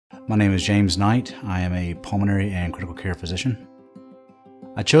My name is James Knight. I am a pulmonary and critical care physician.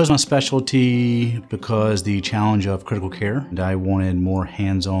 I chose my specialty because the challenge of critical care, and I wanted more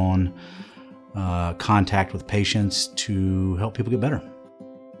hands-on contact with patients to help people get better.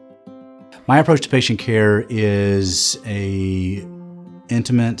 My approach to patient care is a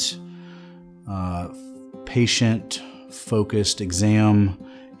intimate, patient-focused exam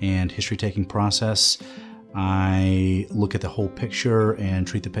and history-taking process. I look at the whole picture and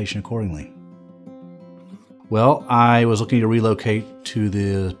treat the patient accordingly. Well, I was looking to relocate to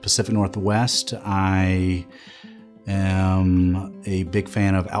the Pacific Northwest. I am a big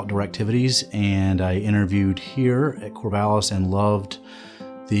fan of outdoor activities, and I interviewed here at Corvallis and loved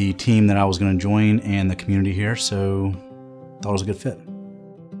the team that I was going to join and the community here, so thought it was a good fit.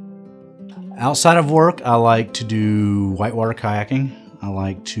 Outside of work, I like to do whitewater kayaking. I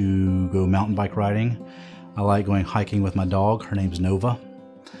like to go mountain bike riding. I like going hiking with my dog. Her name's Nova.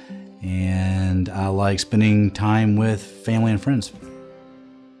 And I like spending time with family and friends.